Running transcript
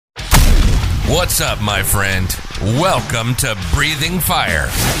What's up, my friend? Welcome to Breathing Fire,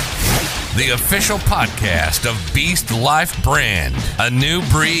 the official podcast of Beast Life Brand, a new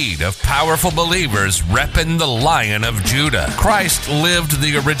breed of powerful believers repping the Lion of Judah. Christ lived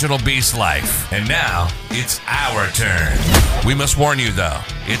the original Beast life, and now it's our turn. We must warn you, though,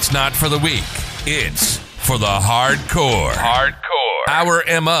 it's not for the weak. It's for the hardcore. Our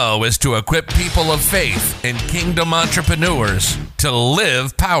MO is to equip people of faith and kingdom entrepreneurs to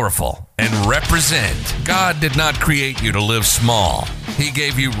live powerful and represent. God did not create you to live small. He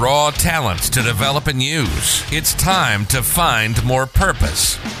gave you raw talents to develop and use. It's time to find more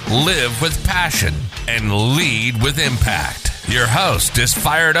purpose, live with passion, and lead with impact. Your host is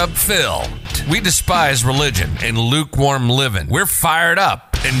Fired Up Phil. We despise religion and lukewarm living. We're fired up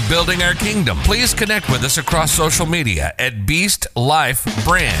and building our kingdom. Please connect with us across social media at Beast Life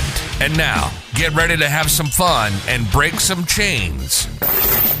Brand. And now, get ready to have some fun and break some chains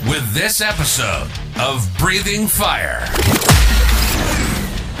with this episode of Breathing Fire.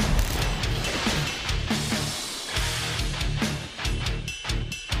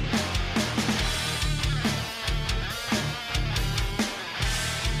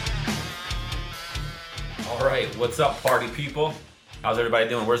 All right, what's up, party people? How's everybody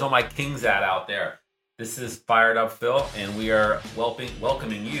doing? Where's all my kings at out there? This is Fired Up Phil, and we are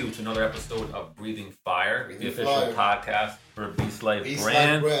welcoming you to another episode of Breathing Fire, the official podcast for Beast Life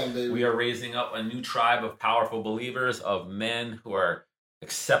Brand. We are raising up a new tribe of powerful believers, of men who are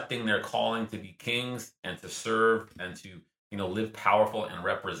accepting their calling to be kings and to serve and to live powerful and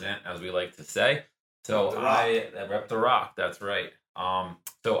represent, as we like to say. So I rep the rock. That's right.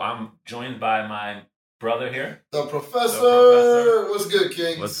 So I'm joined by my brother here. The professor. What's good,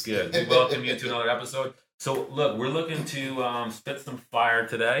 Kings? What's good? We welcome you to another episode. So, look, we're looking to spit some fire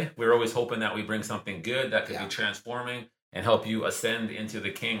today. We're always hoping that we bring something good that could be transforming and help you ascend into the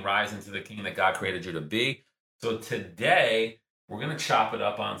king, rise into the king that God created you to be. So today, we're going to chop it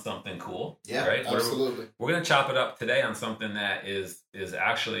up on something cool. Yeah, right? Absolutely. We're going to chop it up today on something that is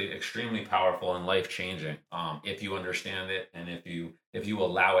actually extremely powerful and life-changing if you understand it and if you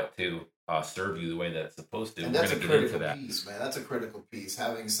allow it to serve you the way that it's supposed to. And that's a critical piece, man. That's a critical piece,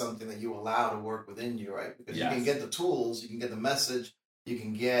 having something that you allow to work within you, right? Because you can get the tools, you can get the message, you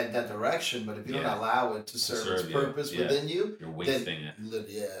can get that direction, but if you don't allow it to serve its purpose within you, you're wasting it.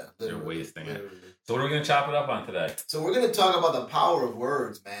 You're wasting it. So what are we going to chop it up on today? So we're going to talk about the power of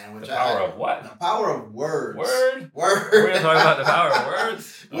words, man. The power of what? The power of words. Word? We're going to talk about the power of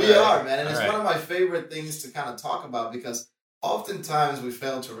words? We are, man. And it's one of my favorite things to kind of talk about because oftentimes we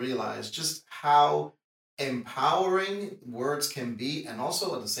fail to realize just how empowering words can be and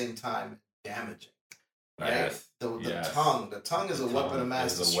also at the same time damaging. Right? Yes. The tongue is a weapon of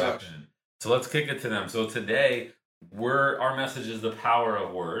mass destruction. So let's kick it to them. So today, our message is the power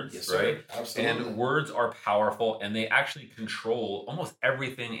of words, right? Absolutely. And words are powerful and they actually control almost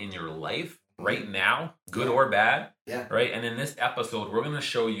everything in your life right now, good or bad. Yeah. Right. And in this episode, we're going to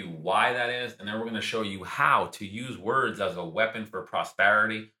show you why that is. And then we're going to show you how to use words as a weapon for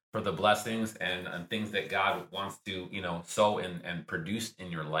prosperity, for the blessings and things that God wants to, sow and produce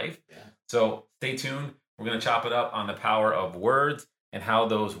in your life. Yeah. So stay tuned. We're going to chop it up on the power of words and how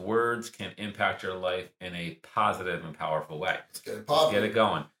those words can impact your life in a positive and powerful way. Let's get it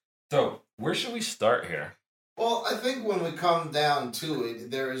going. So where should we start here? Well, I think when we come down to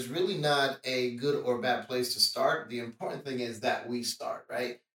it, there is really not a good or bad place to start. The important thing is that we start,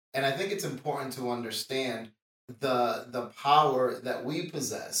 right? And I think it's important to understand the power that we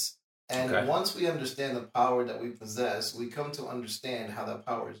possess. And once we understand the power that we possess, we come to understand how that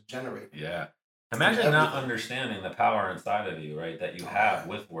power is generated. Yeah. Imagine not understanding the power inside of you, right, that you have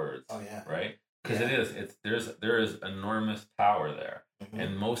with words. Oh, yeah. Right? Because there is enormous power there. Mm-hmm.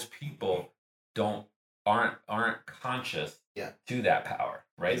 And most people aren't conscious to that power,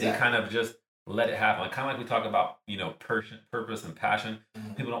 right? Exactly. They kind of just let it happen. Kind of like we talk about, purpose and passion.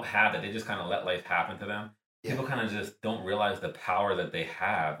 Mm-hmm. People don't have it. They just kind of let life happen to them. Yeah. People kind of just don't realize the power that they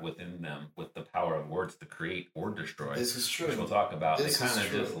have within them with the power of words to create or destroy. This is true. Which we'll talk about. They kind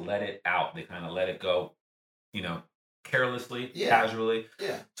of just let it out. They kind of let it go, carelessly, casually.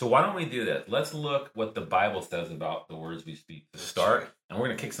 Yeah. So why don't we do this? Let's look what the Bible says about the words we speak to start, and we're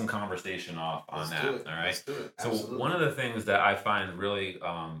going to kick some conversation off on that. All right. Let's do it. So one of the things that I find really,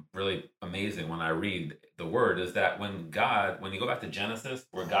 really amazing when I read the word is that when you go back to Genesis,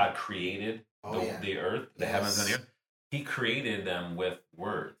 where God created the earth, the heavens and the earth, He created them with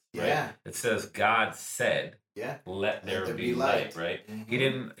words. Yeah. Right? It says God said, Yeah. let there be light, right? Mm-hmm.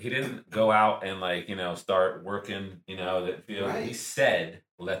 He didn't go out and like, start working, that field. Right. He said,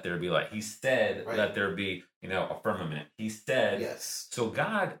 let there be light. He said, Right. let there be, a firmament. He said, Yes. So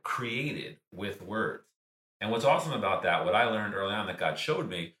God created with words. And what's awesome about that, what I learned early on that God showed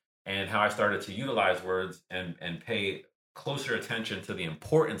me, and how I started to utilize words and pay closer attention to the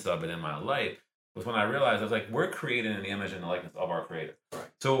importance of it in my life, was when I realized I was like, we're created in the image and the likeness of our Creator. Right.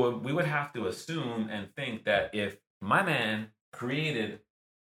 So we would have to assume and think that if my man created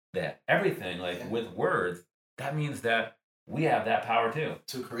that everything with words, that means that we have that power too.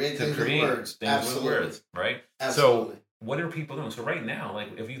 To create things with words. Absolutely. With words, right? Absolutely. So what are people doing? So right now,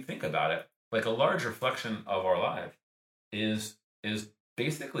 like if you think about it, like a large reflection of our life is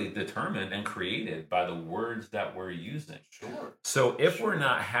basically determined and created by the words that we're using. Sure. So if we're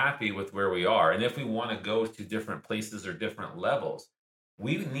not happy with where we are, and if we want to go to different places or different levels,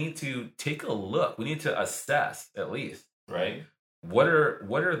 we need to take a look. We need to assess at least, right? What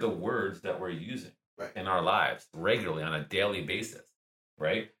are the words that we're using in our lives regularly on a daily basis,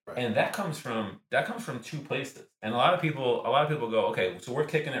 right? And that comes from two places. And a lot of people go, okay, so we're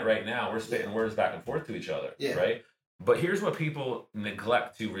kicking it right now. We're spitting words back and forth to each other, right? But here's what people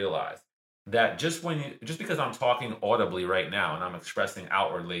neglect to realize. That just because I'm talking audibly right now and I'm expressing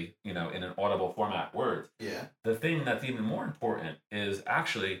outwardly, in an audible format words. Yeah. The thing that's even more important is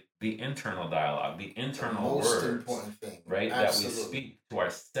actually the internal dialogue, the internal words. Most important thing, right? Absolutely. That we speak to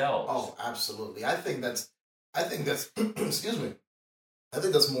ourselves. Oh, absolutely. I think that's excuse me. I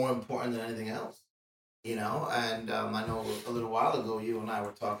think that's more important than anything else. And I know a little while ago you and I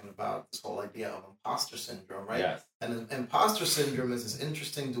were talking about this whole idea of imposter syndrome, right? Yes. And imposter syndrome is this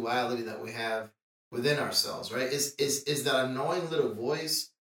interesting duality that we have within ourselves, right? Is that annoying little voice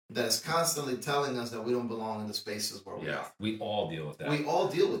that is constantly telling us that we don't belong in the spaces where we are. We all deal with that. We all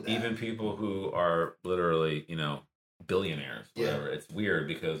deal with that. Even people who are literally, billionaires, whatever. It's weird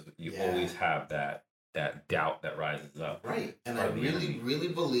because you always have that doubt that rises up. Right. And I really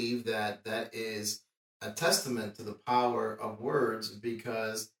believe that is a testament to the power of words,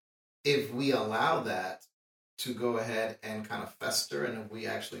 because if we allow that to go ahead and kind of fester, and if we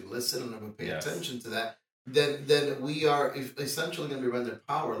actually listen and if we pay attention to that, then we are essentially going to be rendered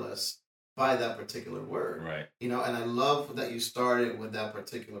powerless by that particular word. Right. And I love that you started with that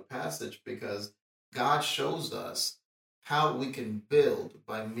particular passage, because God shows us how we can build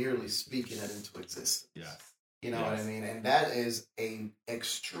by merely speaking it into existence. Yes. You know what I mean? And that is an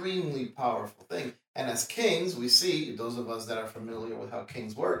extremely powerful thing. And as kings, we see, those of us that are familiar with how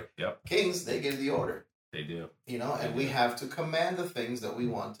kings work, kings, they give the order. They do. And we have to command the things that we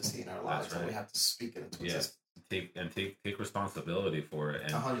want to see in our lives. Right. And we have to speak it into existence. Take responsibility for it.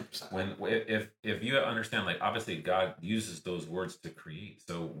 And 100%. If you understand, like, obviously God uses those words to create.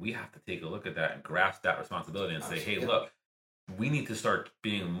 So we have to take a look at that and grasp that responsibility and say, hey, look, we need to start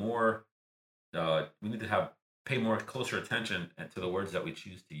being more, we need to pay more closer attention to the words that we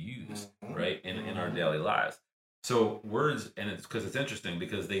choose to use, right, in our daily lives. So words, and it's because it's interesting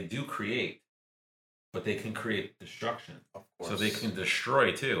because they do create, but they can create destruction. Of course. So they can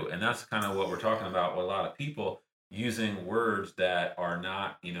destroy too. And that's kind of what we're talking about with a lot of people using words that are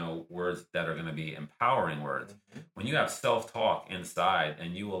not, words that are going to be empowering words. When you have self-talk inside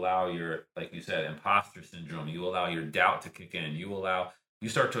and you allow your, like you said, imposter syndrome, you allow your doubt to kick in, you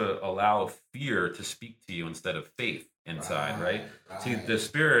start to allow fear to speak to you instead of faith inside, right? See, the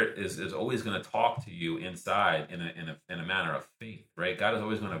Spirit is always going to talk to you inside in a manner of faith, right? God is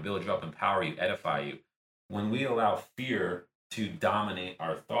always going to build you up, empower you, edify you. When we allow fear to dominate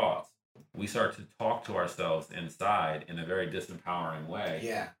our thoughts, we start to talk to ourselves inside in a very disempowering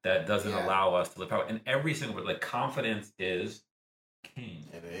way that doesn't allow us to live power. And every single word, like, confidence is king.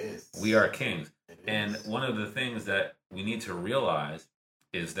 It is. We are kings. And one of the things that we need to realize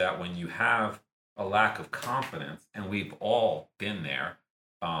is that when you have a lack of confidence, and we've all been there,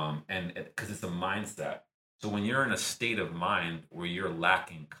 and because it's a mindset. So when you're in a state of mind where you're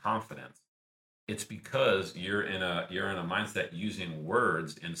lacking confidence, it's because you're in a mindset using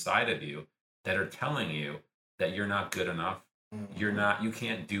words inside of you that are telling you that you're not good enough. You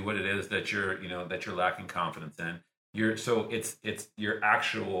can't do what it is that you're lacking confidence in. It's your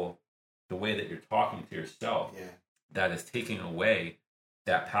actual, the way that you're talking to yourself that is taking away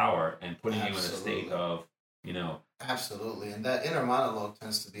that power and putting you in a state of, Absolutely. And that inner monologue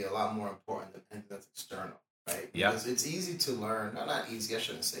tends to be a lot more important than anything that's external, right? Yeah. Because it's easy to learn. No, not easy, I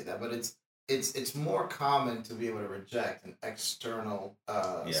shouldn't say that, but it's it's more common to be able to reject an external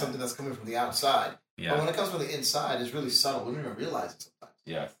something that's coming from the outside. Yeah. But when it comes from the inside, it's really subtle. We don't even realize it sometimes.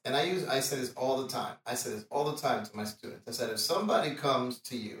 Yeah. And I say this all the time. I say this all the time to my students. I said, if somebody comes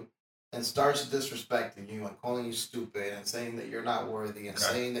to you and starts disrespecting you and calling you stupid and saying that you're not worthy and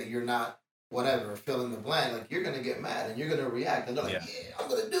saying that you're not whatever, fill in the blank, like, you're going to get mad and you're going to react. And they're like, yeah, I'm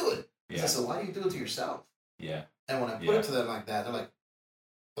going to do it. Yeah. So why do you do it to yourself? Yeah. And when I put it to them like that, they're like,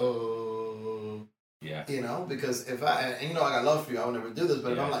 oh. Yeah. You know, because if I got love for you, I would never do this.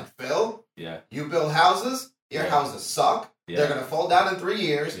 But if I'm like, Phil, you build houses, your houses suck. Yeah. They're gonna fall down in 3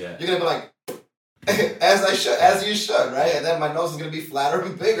 years. Yeah. You're gonna be like, as you should, right? And then my nose is gonna be flatter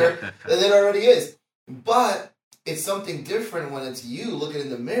and bigger than it already is. But it's something different when it's you looking in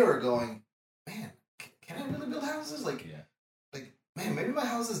the mirror, going, man, can I really build houses? Like, man, maybe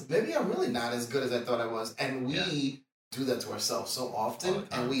maybe I'm really not as good as I thought I was. And we do that to ourselves so often,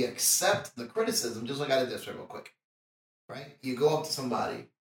 and we accept the criticism. Just like I did this real quick, right? You go up to somebody,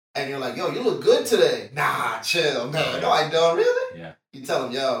 and you're like, yo, you look good today. Nah, chill. No, I don't. Really? Yeah. You tell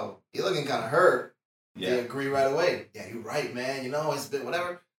them, yo, you're looking kind of hurt. Yeah. They agree right away. Yeah, you're right, man. You know, it's been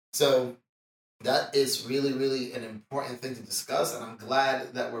whatever. So that is really, really an important thing to discuss, and I'm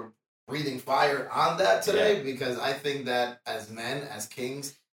glad that we're breathing fire on that today, because I think that as men, as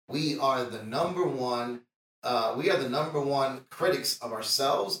kings, we are the number one critics of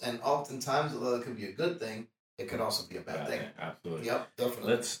ourselves, and oftentimes, although it could be a good thing, it could also be a bad thing. Absolutely. Yep,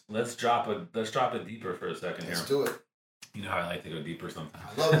 definitely. Let's drop it deeper for a second here. Let's do it. You know how I like to go deeper sometimes.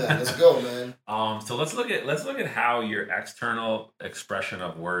 I love that. Let's go, man. So let's look at how your external expression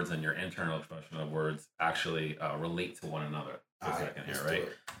of words and your internal expression of words actually relate to one another for a second here, right?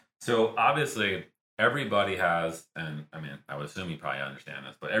 So obviously everybody has, and I mean, I would assume you probably understand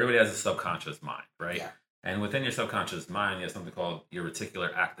this, but everybody has a subconscious mind, right? Yeah. And within your subconscious mind, you have something called your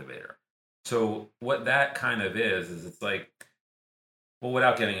reticular activator. So what that kind of is it's like, well,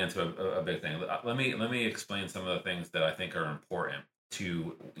 without getting into a big thing, let me explain some of the things that I think are important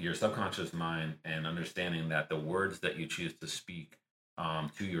to your subconscious mind, and understanding that the words that you choose to speak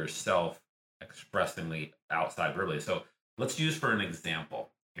to yourself expressingly outside verbally. So let's use for an example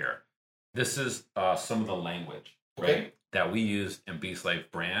here. This is some of the language, right, that we use in Beast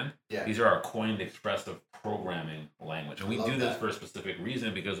Life brand. Yeah. These are our coined expressive programming language. And we do this for a specific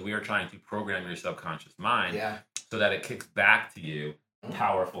reason, because we are trying to program your subconscious mind so that it kicks back to you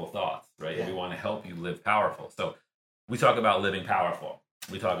powerful thoughts, right? Yeah. We want to help you live powerful. So we talk about living powerful.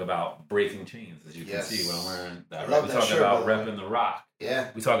 We talk about breaking chains, as you can see when I'm wearing that. Right? We talk about repping the rock. Yeah.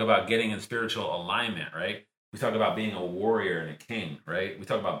 We talk about getting in spiritual alignment, right? We talk about being a warrior and a king, right? We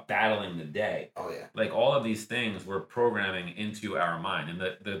talk about battling the day. Oh, yeah. Like, all of these things we're programming into our mind. And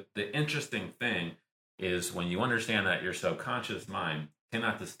the interesting thing is, when you understand that your subconscious mind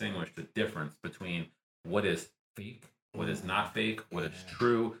cannot distinguish the difference between what is fake, what is not fake, what is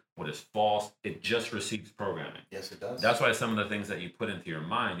true, what is false. It just receives programming. Yes, it does. That's why some of the things that you put into your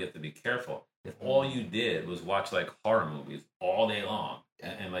mind, you have to be careful. If all you did was watch like horror movies all day long,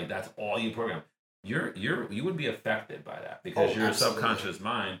 and like that's all you program, you would be affected by that, because your subconscious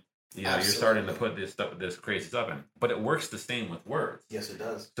mind, you're starting to put this crazy stuff in. But it works the same with words. Yes, it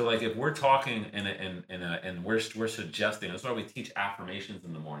does. So like, if we're talking and we're suggesting, that's why we teach affirmations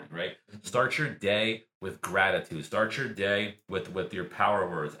in the morning, right? Mm-hmm. Start your day with gratitude. Start your day with your power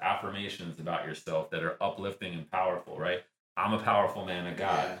words, affirmations about yourself that are uplifting and powerful, right? I'm a powerful man of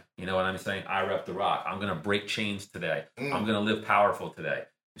God. Yeah. You know what I'm saying? I rep the rock. I'm going to break chains today. I'm going to live powerful today.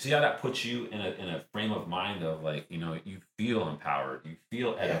 See how that puts you in a frame of mind of like, you feel empowered, you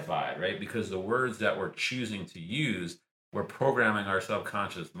feel edified, right? Because the words that we're choosing to use, we're programming our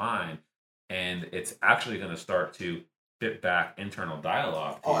subconscious mind, and it's actually going to start to fit back internal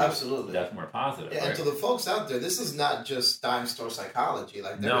dialogue. Absolutely. That's more positive. Yeah, right? And to the folks out there, this is not just dime store psychology.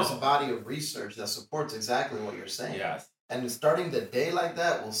 Like, there is a body of research that supports exactly what you're saying. Yes. And starting the day like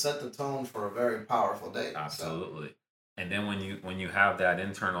that will set the tone for a very powerful day. Absolutely. So. And then when you have that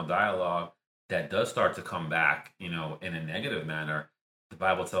internal dialogue that does start to come back, in a negative manner, the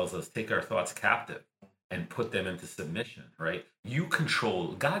Bible tells us, take our thoughts captive and put them into submission, right?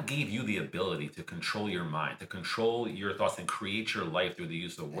 God gave you the ability to control your mind, to control your thoughts, and create your life through the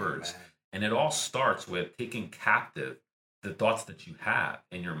use of words. Amen. And it all starts with taking captive the thoughts that you have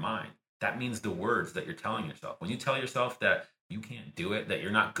in your mind. That means the words that you're telling yourself. When you tell yourself that you can't do it, that you're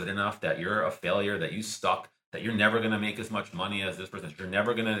not good enough, that you're a failure, that you suck, that you're never going to make as much money as this person, that you're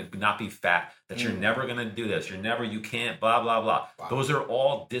never going to not be fat, that you're never going to do this, you can't, blah, blah, blah. Wow. Those are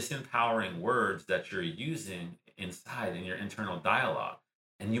all disempowering words that you're using inside in your internal dialogue.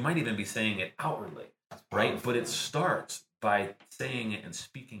 And you might even be saying it outwardly, right? But it starts by saying it and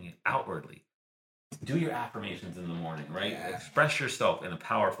speaking it outwardly. Do your affirmations in the morning, right? Yeah. Express yourself in a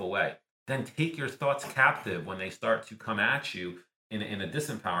powerful way. Then take your thoughts captive when they start to come at you in a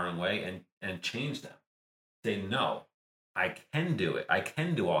disempowering way and change them. Say, no, I can do it. I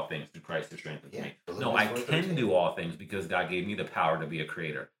can do all things through Christ who strengthens me. No, I can do all things because God gave me the power to be a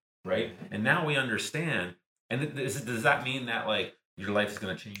creator, right? Mm-hmm. And now we understand. And does that mean that like your life is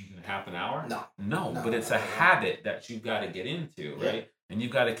going to change in half an hour? No, but it's a habit that you've got to get into, right? And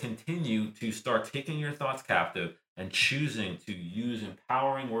you've got to continue to start taking your thoughts captive and choosing to use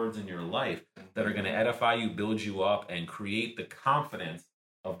empowering words in your life that are going to edify you, build you up, and create the confidence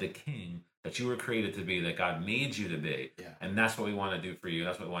of the king that you were created to be, that God made you to be. Yeah. And that's what we want to do for you.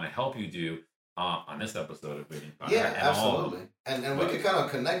 That's what we want to help you do on this episode of Breathing Fire. Yeah, absolutely. And we could kind of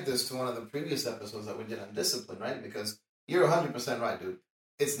connect this to one of the previous episodes that we did on discipline, right? Because you're 100% right, dude.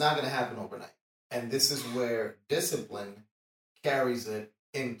 It's not going to happen overnight. And this is where discipline carries it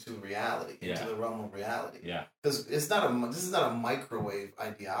into reality, into the realm of reality. Yeah. Because this is not a microwave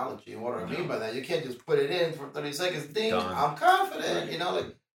ideology. And what I mean by that, you can't just put it in for 30 seconds, ding, done. I'm confident, right. You know,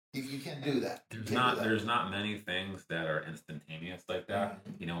 like you can't do that. There's not many things that are instantaneous like that.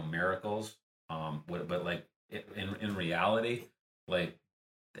 Mm-hmm. You know, miracles. But like in reality, like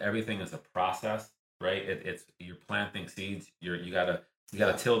everything is a process, right? It's you're planting seeds. You gotta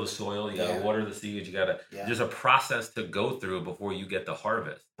till the soil. You gotta water the seeds. There's a process to go through before you get the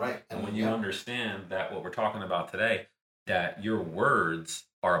harvest. Right. And when you understand that what we're talking about today, that your words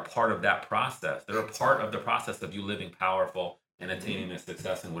are a part of that process. They're a part of the process of you living powerful and attaining the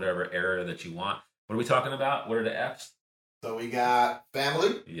success in whatever area that you want. What are we talking about? What are the F's? So we got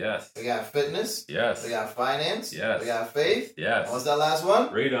family. Yes. We got fitness. Yes. We got finance. Yes. We got faith. Yes. What's that last one?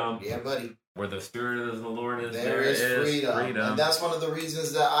 Freedom. Yeah, buddy. Where the Spirit of the Lord is, there is freedom. And that's one of the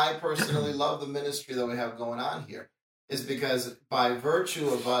reasons that I personally love the ministry that we have going on here, is because by virtue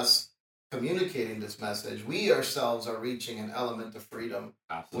of us communicating this message, we ourselves are reaching an element of freedom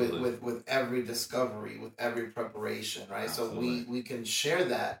with every discovery, with every preparation, right? Absolutely. So we can share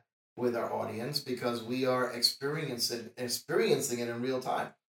that with our audience because we are experiencing it in real time.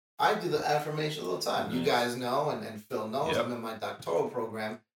 I do the affirmation all the time. Mm-hmm. You guys know, and Phil knows, I'm in my doctoral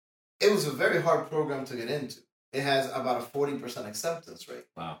program. It was a very hard program to get into. It has about a 40% acceptance rate.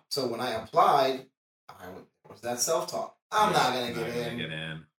 Wow. So when I applied, was that self-talk? I'm not going to get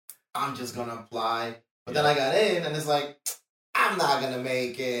in. I'm just going to apply. But then I got in, and it's like, I'm not going to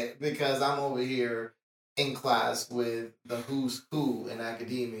make it because I'm over here in class with the who's who in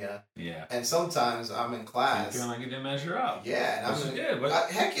academia. Yeah. And sometimes I'm in class. You feeling like you didn't measure up. Yeah. And you did.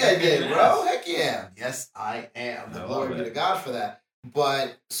 Heck yeah, I did, bro. Heck yeah. Yes, I am. The glory be to God for that.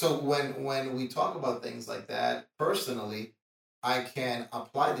 But so when we talk about things like that, personally, I can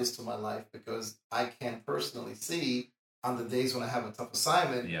apply this to my life because I can personally see on the days when I have a tough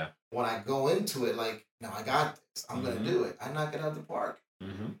assignment, when I go into it like, no, I got this. I'm going to do it. I knock it out of the park.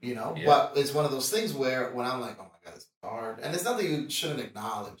 Mm-hmm. You know, but it's one of those things where when I'm like, oh my God, this is hard. And it's not that you shouldn't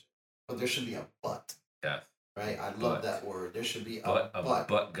acknowledge, but there should be a but. Yes. Right? I love that word. There should be a but.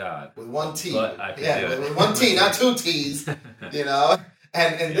 But God. With one T. With one T, not two T's. You know?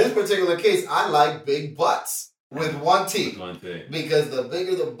 And in this particular case, I like big butts with one T. With one T. Because the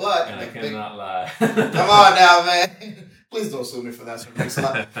bigger the butt. And I cannot lie. Come on now, man. Please don't sue me for that.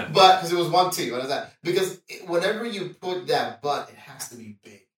 But because it was one T. What is that? Because whenever you put that butt, it has to be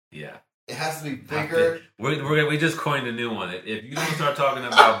big. Yeah. It has to be bigger. We just coined a new one. If you don't start talking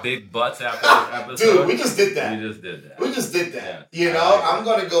about big butts after this episode, dude, we just did that. We just did that. Yeah. You know, I'm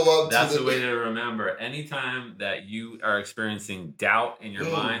gonna go up. That's the way to remember. Anytime that you are experiencing doubt in your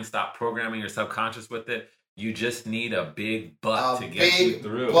mind, stop programming your subconscious with it. You just need a big butt to get you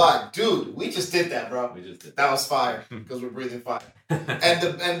through. Butt, dude. We just did that, bro. We just did that. That was fire because we're breathing fire.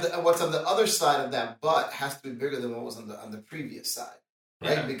 and what's on the other side of that butt has to be bigger than what was on the previous side.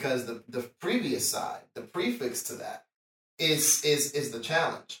 Right, yeah. Because the previous side, the prefix to that, is the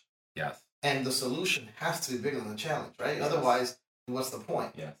challenge. Yes. And the solution has to be bigger than the challenge, right? Yes. Otherwise, what's the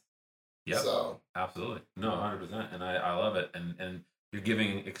point? Yes. Yep. So absolutely, no, 100%, and I love it, and you're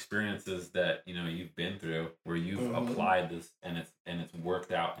giving experiences that you've been through where you've applied this, and it's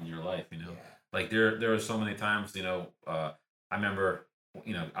worked out in your life. Like there are so many times. I remember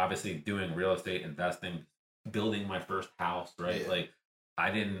obviously doing real estate investing, building my first house, right? Yeah. Like.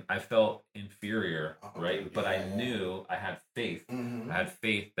 I felt inferior, right? But I knew I had faith. Mm-hmm. I had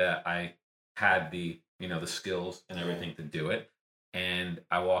faith that I had the skills and everything to do it. And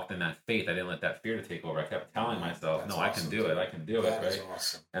I walked in that faith. I didn't let that fear to take over. I kept telling myself, I can do it. I can do it, right?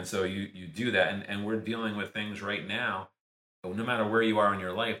 Awesome. And so you do that. And we're dealing with things right now no matter where you are in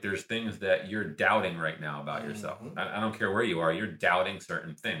your life, there's things that you're doubting right now about yourself. I don't care where you are, you're doubting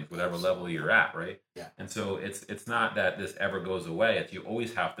certain things, whatever level you're at, right? Yeah. And so it's not that this ever goes away. It's you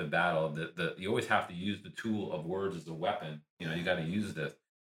always have to battle you always have to use the tool of words as a weapon. You got to use this.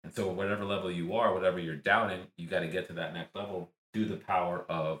 And so whatever level you are, whatever you're doubting, you got to get to that next level through the power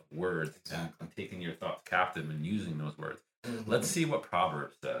of words and taking your thoughts captive and using those words. Let's see what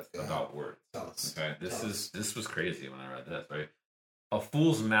Proverbs says about words. Okay, this was crazy when I read this. Right, a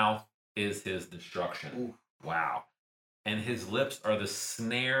fool's mouth is his destruction. Ooh. Wow, and his lips are the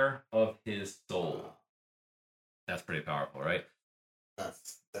snare of his soul. That's pretty powerful, right?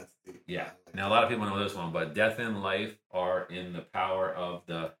 That's deep. Yeah. Now a lot of people know this one, but death and life are in the power of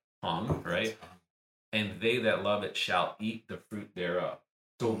the tongue, right? And they that love it shall eat the fruit thereof.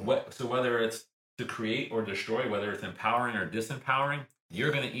 So whether it's to create or destroy, whether it's empowering or disempowering,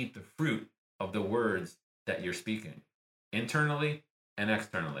 you're going to eat the fruit of the words that you're speaking, internally and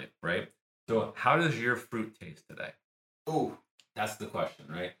externally, right? So how does your fruit taste today? Ooh, that's the question,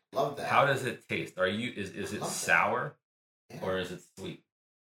 right? Love that. How does it taste? Is it sour or is it sweet?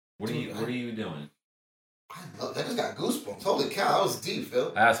 What are you doing? I love that. Just got goosebumps. Holy cow, that was deep,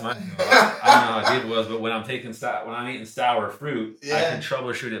 Phil. That's my. I don't know how deep it was, but when I'm eating sour fruit, I can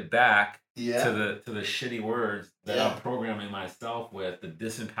troubleshoot it back to the shitty words that I'm programming myself with, the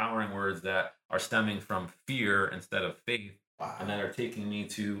disempowering words that are stemming from fear instead of faith, and that are taking me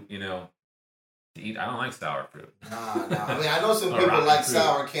to to eat. I don't like sour fruit. No. I mean, I know some people like fruit.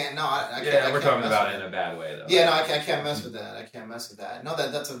 Sour can't. No, I can't. We're talking about it in a bad way, though. Yeah, no, I can't mess with that. I can't mess with that. No,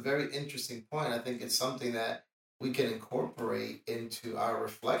 that's a very interesting point. I think it's something that we can incorporate into our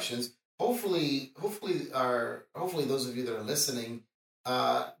reflections. Hopefully those of you that are listening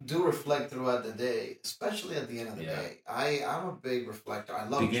do reflect throughout the day, especially at the end of the day. I'm a big reflector. I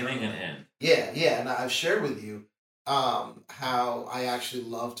love beginning journaling. and end. Yeah, and I've shared with you how I actually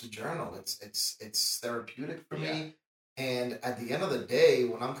love to journal. It's therapeutic for me. And at the end of the day,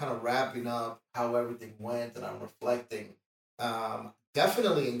 when I'm kind of wrapping up how everything went and I'm reflecting,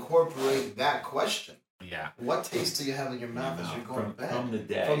 definitely incorporate that question. Yeah. What taste do you have in your mouth as you're going to bed? From the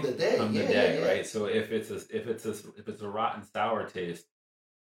day. From the day, right? So if it's a rotten sour taste,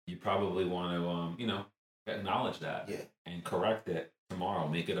 you probably want to acknowledge that and correct it tomorrow.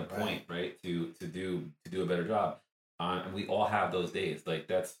 Make it a point, right, to do a better job. And we all have those days. Like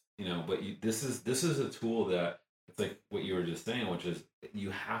that's but this is a tool that it's like what you were just saying, which is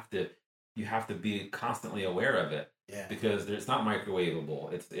you have to be constantly aware of it. Yeah. Because it's not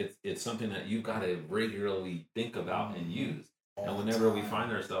microwavable. It's something that you've got to regularly think about and use. And whenever we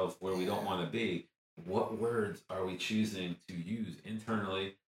find ourselves where we don't want to be, what words are we choosing to use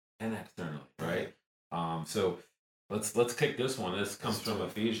internally and externally, right? So let's kick this one. This comes from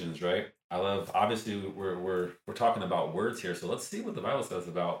Ephesians, right? I love. Obviously, we're talking about words here, so let's see what the Bible says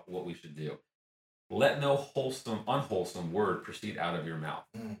about what we should do. Let no unwholesome word proceed out of your mouth.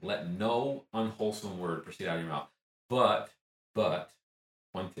 Let no unwholesome word proceed out of your mouth. But,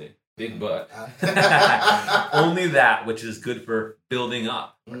 one thing, big but, only that which is good for building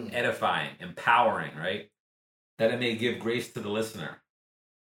up, edifying, empowering, right? That it may give grace to the listener.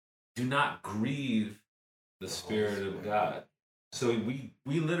 Do not grieve the Spirit of God. So we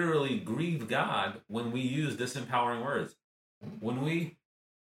literally grieve God when we use disempowering words. When we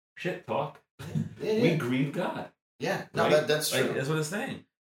shit talk, we grieve God. Yeah, no, right? that's true. Like, that's what it's saying.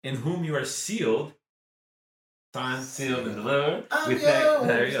 In whom you are sealed, signed, sealed, and delivered.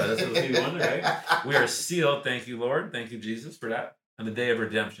 There you go. That's what we wonder, right? We are sealed. Thank you, Lord. Thank you, Jesus, for that. On the day of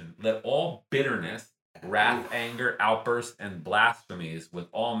redemption. Let all bitterness, wrath, anger, outbursts, and blasphemies with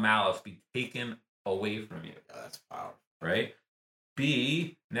all malice be taken away from you. That's powerful. Right?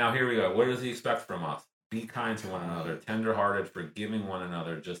 Now here we go. What does he expect from us? Be kind to one another, tenderhearted, forgiving one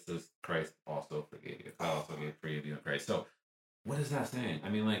another, just as Christ also forgave you. God also forgave you in Christ. So what is that saying? I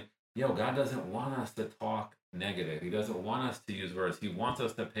mean, God doesn't want us to talk negative. He doesn't want us to use words. He wants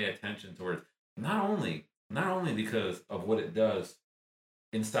us to pay attention to words. Not only because of what it does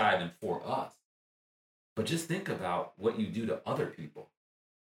inside and for us, but just think about what you do to other people.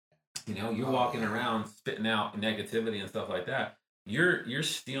 You're walking around spitting out negativity and stuff like that. You're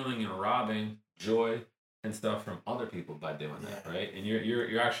stealing and robbing joy and stuff from other people by doing that, right? And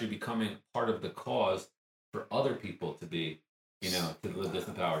you're actually becoming part of the cause for other people to be, to live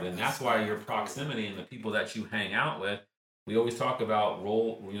disempowered. And that's why your proximity and the people that you hang out with, we always talk about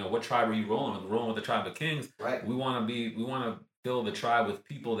what tribe are you rolling with? Rolling with the tribe of kings. Right. We want to fill the tribe with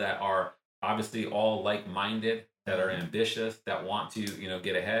people that are obviously all like-minded, that are ambitious, that want to,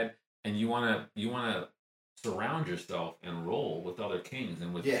 get ahead. And you want to surround yourself and roll with other kings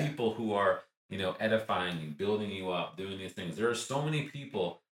and with people who are, edifying you, building you up, doing these things. There are so many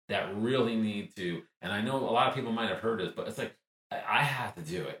people that really need to, and I know a lot of people might have heard this, but it's like, I have to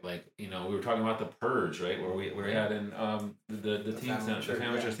do it. Like, we were talking about the Purge, right? Where we had in the teen center, the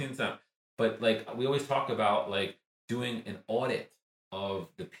Family Church Teen Center. But like, we always talk about like doing an audit of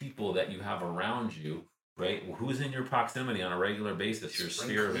the people that you have around you, right? Who's in your proximity on a regular basis, your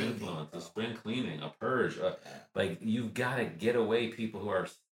sphere of influence, a spring cleaning, a purge. Like, you've got to get away people who are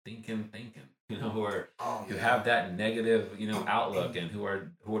thinking, who are who have that negative, outlook, and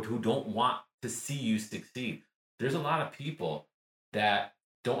who don't want to see you succeed. There's a lot of people that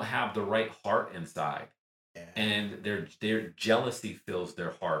don't have the right heart inside. Yeah. And their jealousy fills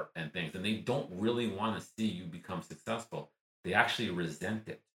their heart and things, and they don't really want to see you become successful. They actually resent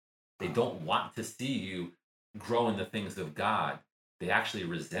it. They don't want to see you grow in the things of God. They actually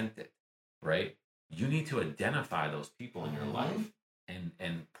resent it, right? You need to identify those people in your life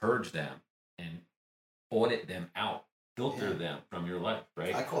and purge them and audit them out, filter them from your life,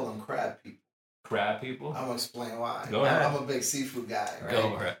 right? I call them crab people. Crab people? I'm gonna explain why. Go ahead. I'm a big seafood guy, right?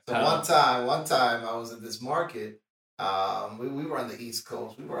 Go ahead. So one time I was at this market. We were on the East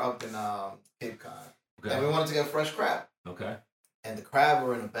Coast. We were up in Cape Cod, and we wanted to get fresh crab. Okay. And the crab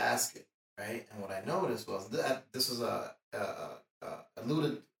were in a basket, right? And what I noticed was this was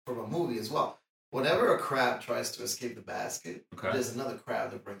alluded from a movie as well. Whenever a crab tries to escape the basket, there's another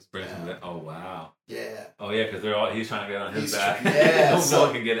crab that brings him down. Oh, wow. Yeah. Oh, yeah, because he's trying to get on his back. Yeah. No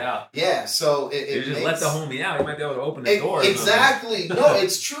one can get out. Yeah, so you just let the homie out. He might be able to open the door. Exactly. No,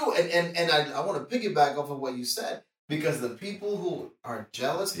 it's true. And I want to piggyback off of what you said, because the people who are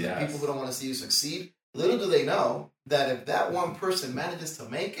jealous, the people who don't want to see you succeed, little do they know that if that one person manages to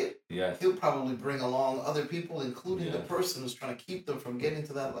make it, he'll probably bring along other people, including the person who's trying to keep them from getting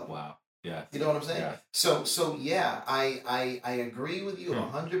to that level. Wow. Yeah. You know what I'm saying? Yeah. So yeah, I agree with you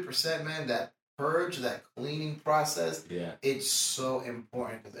 100%, man. That purge, that cleaning process, it's so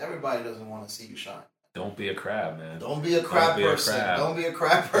important, because everybody doesn't want to see you shine. Don't be a crab, man. Don't be a crab person. Don't be a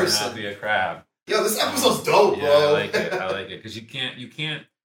crab person. Don't be a crab. Yo, this episode's dope, bro. I like it. Because you can't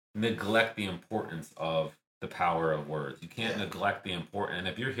neglect the importance of the power of words. You can't neglect the importance. And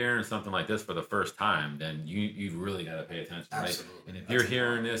if you're hearing something like this for the first time, then you've really got to pay attention, right? And if you're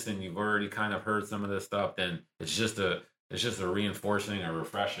hearing this and you've already kind of heard some of this stuff, then it's just a reinforcing or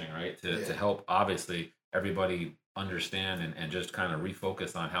refreshing, right? To help, obviously, everybody understand and just kind of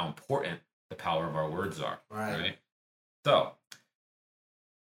refocus on how important the power of our words are, right? So,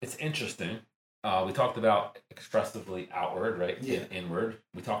 it's interesting. We talked about expressively outward, right? Inward.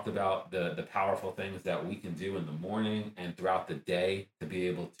 We talked about the powerful things that we can do in the morning and throughout the day to be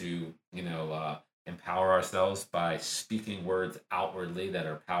able to, empower ourselves by speaking words outwardly that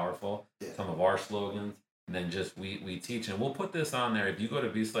are powerful. Some of our slogans. And then just we teach, and we'll put this on there. If you go to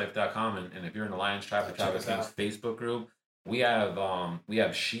beastlife.com and if you're in the Lions Tribe of Travis King's Facebook group, we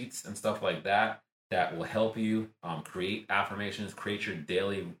have sheets and stuff like that will help you create affirmations, create your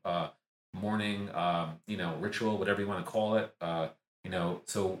daily morning ritual, whatever you want to call it.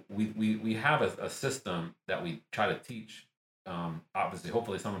 So we have a system that we try to teach. Obviously,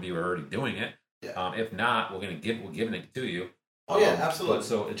 hopefully some of you are already doing it. If not, we're giving it to you. Oh yeah, absolutely. But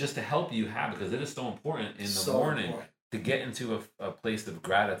so just to help you have, because it is so important in the morning to get into a place of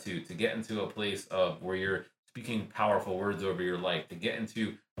gratitude, to get into a place of where you're speaking powerful words over your life, to get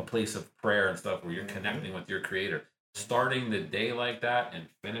into a place of prayer and stuff where you're connecting with your Creator. Starting the day like that and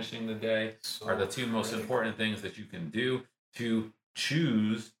finishing the day are the two most important things that you can do to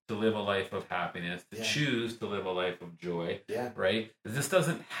choose to live a life of happiness, to choose to live a life of joy, right? This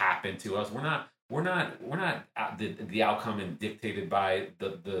doesn't happen to us. We're not the outcome and dictated by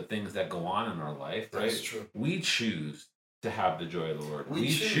the things that go on in our life, right? That's true. We choose to have the joy of the Lord. We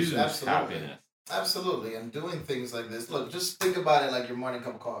choose happiness. Absolutely. And doing things like this. Look, just think about it like your morning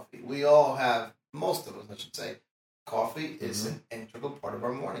cup of coffee. We all have, most of us, I should say, coffee is an integral part of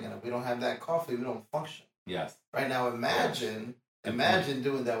our morning. And if we don't have that coffee, we don't function. Yes. Right now, imagine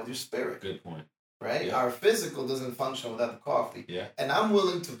doing that with your spirit. Good point. Right? Yeah. Our physical doesn't function without the coffee. Yeah. And I'm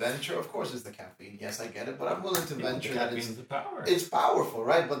willing to venture, of course, it's the caffeine. Yes, I get it. But I'm willing to venture that it's powerful,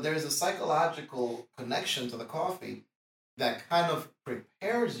 right? But there's a psychological connection to the coffee that kind of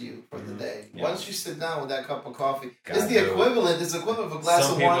prepares you for the day. Yes. Once you sit down with that cup of coffee, it's the equivalent. It's the equivalent of a glass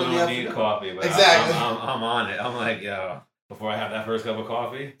of wine. Some people don't need coffee, but exactly. I'm on it. I'm like, yo, before I have that first cup of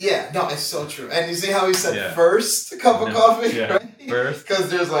coffee. Yeah, no, it's so true. And you see how he said first cup of coffee, right? first. Because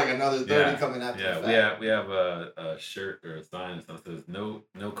there's like another 30 coming after. Yeah, we have a shirt or a sign that says no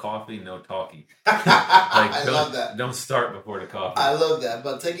coffee, no talkie. I love that. Don't start before the coffee. I love that.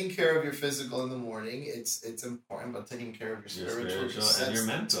 But taking care of your physical in the morning, it's important. But taking care of your spiritual and your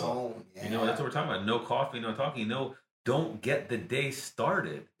mental tone. Yeah. That's what we're talking about. No coffee, no talkie. No, don't get the day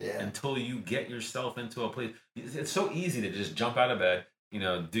started until you get yourself into a place. It's so easy to just jump out of bed,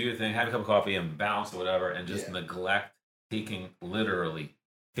 do your thing, have a cup of coffee, and bounce or whatever, and just neglect taking literally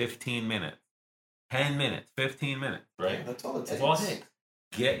 15 minutes, 10 minutes, 15 minutes, right? Yeah, that's all it takes. That's all it takes.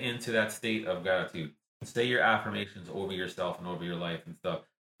 Get into that state of gratitude. Say your affirmations over yourself and over your life and stuff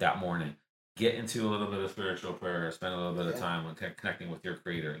that morning. Get into a little bit of spiritual prayer. Spend a little bit of time on connecting with your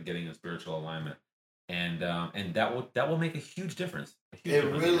Creator and getting in spiritual alignment. And that will make a huge difference. It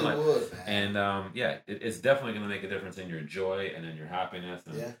really would, man. And it's definitely going to make a difference in your joy and in your happiness.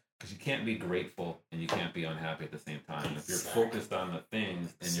 Because you can't be grateful and you can't be unhappy at the same time. If you're focused on the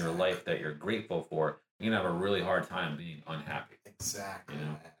things in your life that you're grateful for, you're going to have a really hard time being unhappy. Exactly.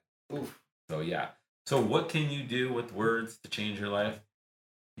 Oof. So So what can you do with words to change your life?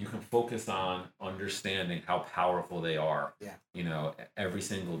 You can focus on understanding how powerful they are. Every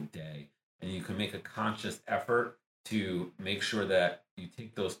single day. And you can make a conscious effort to make sure that you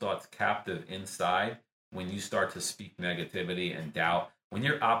take those thoughts captive inside when you start to speak negativity and doubt. When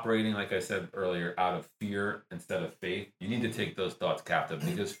you're operating, like I said earlier, out of fear instead of faith, you need to take those thoughts captive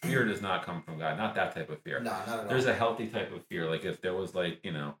because fear does not come from God. Not that type of fear. No, not at all. There's a healthy type of fear. Like if there was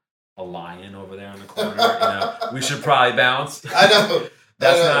a lion over there in the corner, we should probably bounce. I know.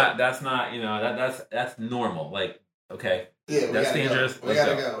 That's not that's normal. Like, okay. Yeah, that's dangerous. We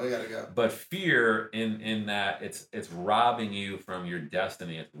gotta go. But fear in that it's robbing you from your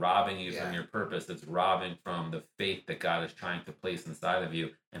destiny. It's robbing you from your purpose. It's robbing from the faith that God is trying to place inside of you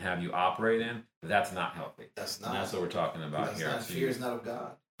and have you operate in. That's not healthy. That's not. And that's what we're talking about here. Fear is not of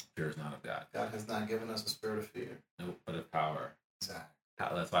God. Fear is not of God. God has not given us a spirit of fear. Nope, but of power. Exactly.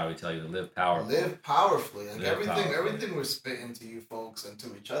 That's why we tell you to live powerfully. Live powerfully. Everything we're spitting to you folks and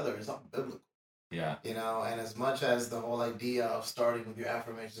to each other is not biblical. Yeah. And as much as the whole idea of starting with your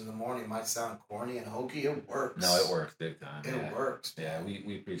affirmations in the morning might sound corny and hokey, it works. No, it works big time. It works. Yeah,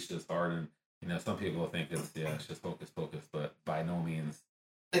 we preach this hard, and some people think it's just hocus pocus, but by no means.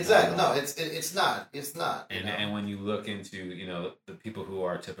 Exactly. No, it's not. It's not. And when you look into the people who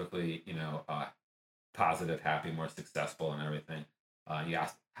are typically positive, happy, more successful, and everything, you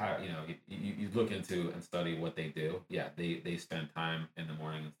ask how you look into and study what they do. Yeah, they spend time in the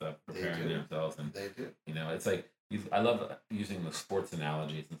morning and stuff preparing themselves, and they do. It's like I love using the sports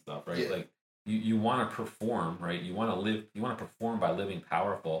analogies and stuff, right? Yeah. Like you want to perform, right? You want to perform by living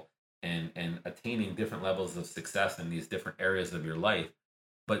powerful and attaining different levels of success in these different areas of your life.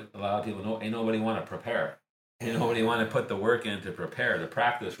 But a lot of people ain't nobody want to prepare. Ain't nobody want to put the work in to prepare, the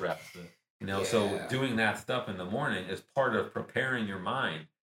practice reps. So doing that stuff in the morning is part of preparing your mind,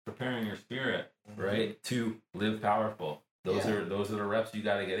 preparing your spirit, right, to live powerful. Those are the reps you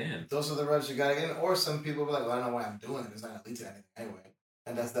got to get in. Those are the reps you got to get in. Or some people be like, well, I don't know why I'm doing it. It's not going to lead to anything anyway.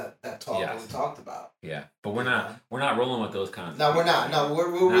 And that's that talk that we talked about. Yeah, but we're not rolling with those kinds. No, we're not. No, we're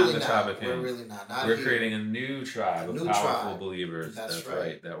really not. We're really not. We're creating a new tribe of powerful believers. That's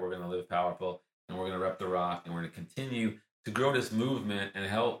right. That we're going to live powerful, and we're going to rep the rock, and we're going to continue to grow this movement and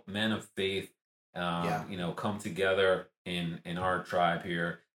help men of faith, come together in our tribe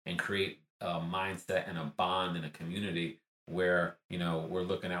here and create a mindset and a bond and a community where we're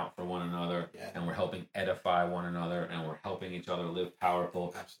looking out for one another and we're helping edify one another and we're helping each other live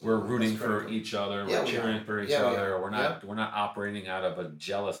powerful. Absolutely. We're rooting for each other. We're cheering for each other. We're not operating out of a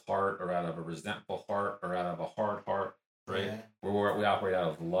jealous heart or out of a resentful heart or out of a hard heart, right? We operate out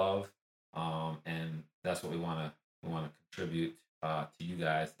of love, and that's what we want to contribute to you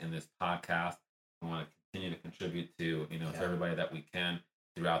guys in this podcast. We want to continue to contribute to to everybody that we can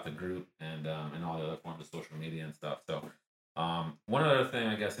throughout the group and all the other forms of social media and stuff. So. One other thing,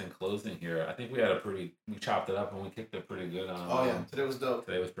 I guess, in closing here, I think we chopped it up and we kicked it pretty good. Today was dope.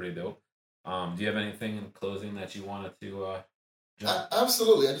 Today was pretty dope. Do you have anything in closing that you wanted to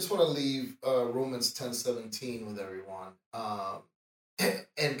Absolutely. I just want to leave Romans 10:17 with everyone.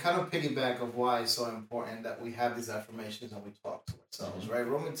 And kind of piggyback of why it's so important that we have these affirmations and we talk to ourselves, right?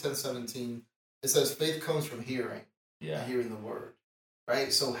 Romans 10:17, it says faith comes from hearing, and hearing the word,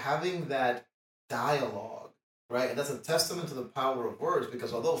 right? So having that dialogue, right? And that's a testament to the power of words,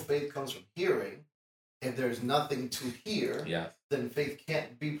 because although faith comes from hearing, if there's nothing to hear, then faith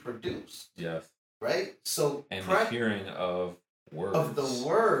can't be produced. Yes. Right? So the hearing of words. Of the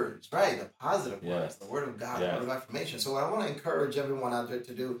words, right? The positive words, the word of God, the word of affirmation. So what I want to encourage everyone out there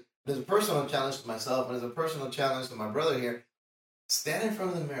to do, there's a personal challenge to myself and there's a personal challenge to my brother here. stand in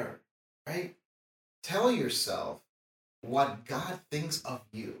front of the mirror, right? Tell yourself what God thinks of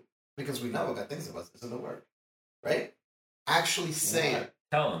you. Because we know what God thinks of us. It's in the Word, right? Actually say it.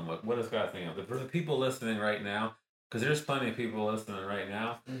 Tell them what does God think of. But for the people listening right now, because there's plenty of people listening right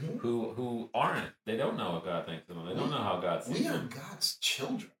now who aren't. They don't know what God thinks of them. They don't know how God sees them. We are God's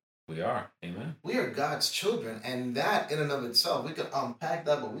children. We are. Amen. We are God's children. And that in and of itself, we could unpack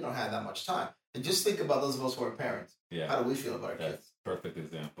that, but we don't have that much time. And just think about those of us who are parents. Yeah. How do we feel about our kids? Perfect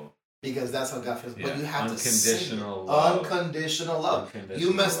example. Because that's how God feels. Yeah. But you have unconditional to love. Unconditional love.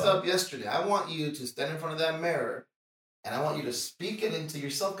 You messed up yesterday. I want you to stand in front of that mirror and I want you to speak it into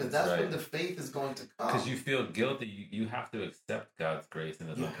yourself because that's when the faith is going to come. Because you feel guilty. You have to accept God's grace and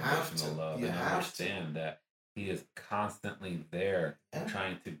His unconditional love and understand that He is constantly there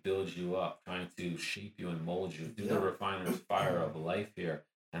trying to build you up, trying to shape you and mold you through the refiner's fire of life here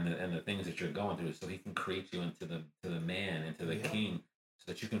and the things that you're going through so He can create you into the man, into the king,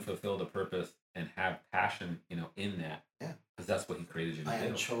 so that you can fulfill the purpose and have passion, in that. Yeah. Because that's what He created you to do. I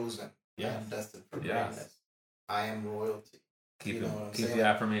am chosen. Yeah. I am destined for greatness. I am royalty. Keep the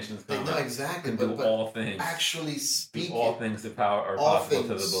affirmations coming. No, exactly. But all things. Actually speak do all things to power are possible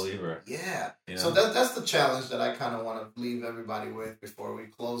to the believer. Yeah. So that's the challenge that I kind of want to leave everybody with before we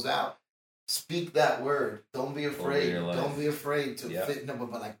close out. Speak that word. Don't be afraid. Don't be afraid to fit no,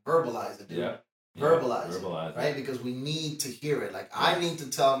 but like verbalize it, dude. Yeah. Verbalize it, right? Because we need to hear it. Like I need to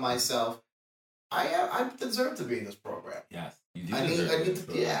tell myself, I deserve to be in this program. Yes, you do. I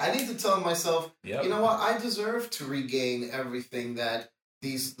need to tell myself, you know what? I deserve to regain everything that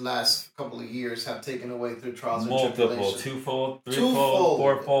these last couple of years have taken away through trials and tribulations. Twofold, threefold,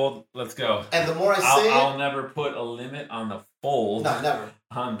 fourfold. Let's go. And the more I say I'll never put a limit on the fold. No, never.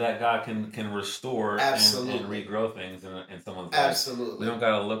 That God can restore and regrow things in someone's life. Absolutely. We don't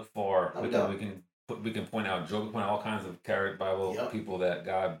got to look far. We can point out Job, point out all kinds of Bible people that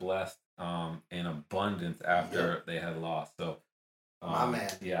God blessed in abundance after they had lost. So, my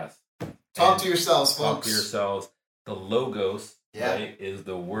man. Yes. Talk to yourselves, folks. Talk to yourselves. The logos, right, is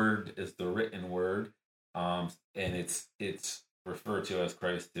the word, is the written word, and it's referred to as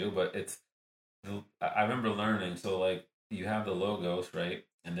Christ too. But I remember learning. So like you have the logos, right,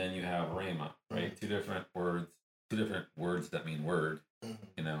 and then you have rhema, right, two different words that mean word.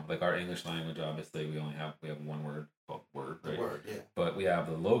 Like our English language, obviously, we have one word called word, right? The word, yeah. But we have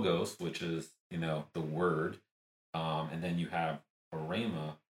the logos, which is the word, and then you have a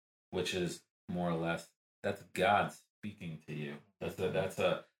rhema, which is more or less that's God speaking to you. That's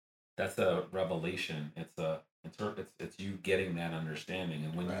a revelation. It's you getting that understanding,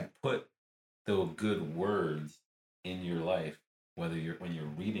 and when you put the good words in your life, when you're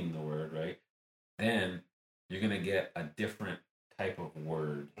reading the word, right, then you're gonna get a different type of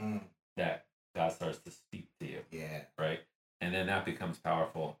word that God starts to speak to you. Yeah. Right? And then that becomes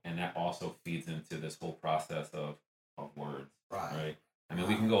powerful. And that also feeds into this whole process of words. Right? I mean,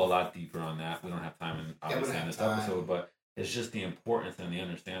 we can go a lot deeper on that. We don't have time in this episode, but it's just the importance and the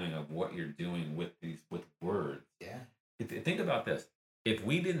understanding of what you're doing with words. Yeah. Think about this. If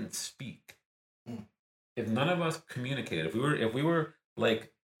we didn't speak, if none of us communicated, if we were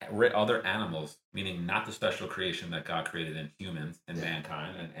like other animals, meaning not the special creation that God created in humans and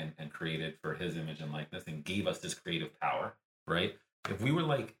mankind and created for His image and likeness and gave us this creative power, right? If we were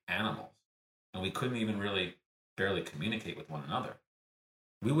like animals and we couldn't even really barely communicate with one another,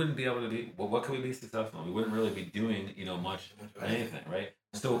 we wouldn't be able to be, what could we be successful in? We wouldn't really be doing, much anything, right?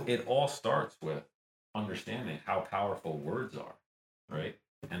 So it all starts with understanding how powerful words are, right?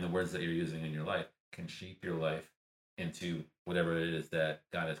 And the words that you're using in your life can shape your life into whatever it is that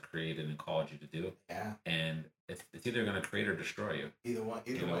God has created and called you to do. Yeah. And it's either going to create or destroy you. Either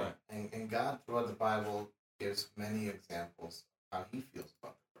way. And God, throughout the Bible, gives many examples of how He feels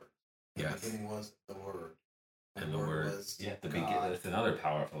about the word. Yes. The beginning was the Word. And the word was that's another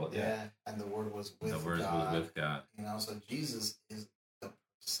powerful. Yeah. And the Word was with God. The Word was with God. So Jesus is the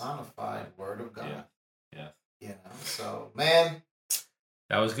personified Word of God. Yeah. So, man.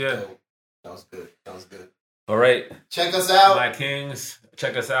 That was good. That was good. All right. Check us out. My Kings.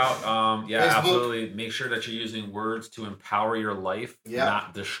 Check us out. Facebook. Absolutely. Make sure that you're using words to empower your life,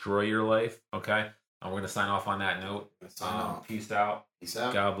 not destroy your life. Okay? We're going to sign off on that note. Peace out. Peace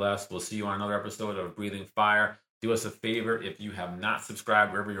out. God bless. We'll see you on another episode of Breathing Fire. Do us a favor. If you have not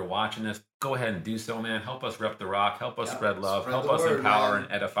subscribed wherever you're watching this, go ahead and do so, man. Help us rep the rock. Help us spread love. Help us empower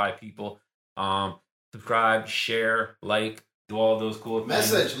and edify people. Subscribe, share, like. Do all those cool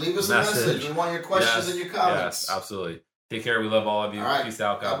things. Leave us a message. We want your questions and your comments. Yes, absolutely. Take care. We love all of you. All right. Peace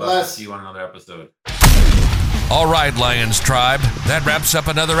out. God bless. See you on another episode. All right, Lions Tribe, that wraps up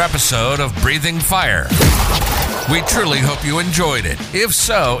another episode of Breathing Fire. We truly hope you enjoyed it. If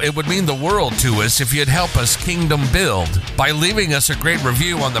so, it would mean the world to us if you'd help us kingdom build by leaving us a great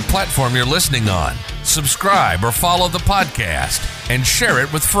review on the platform you're listening on. Subscribe or follow the podcast and share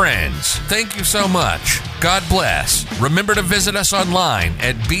it with friends. Thank you so much. God bless. Remember to visit us online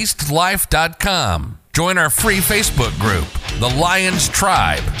at beastlife.com. Join our free Facebook group, The Lions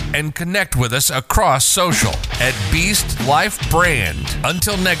Tribe, and connect with us across social at Beast Life Brand.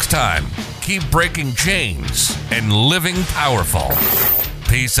 Until next time, keep breaking chains and living powerful.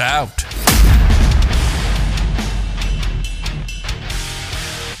 Peace out.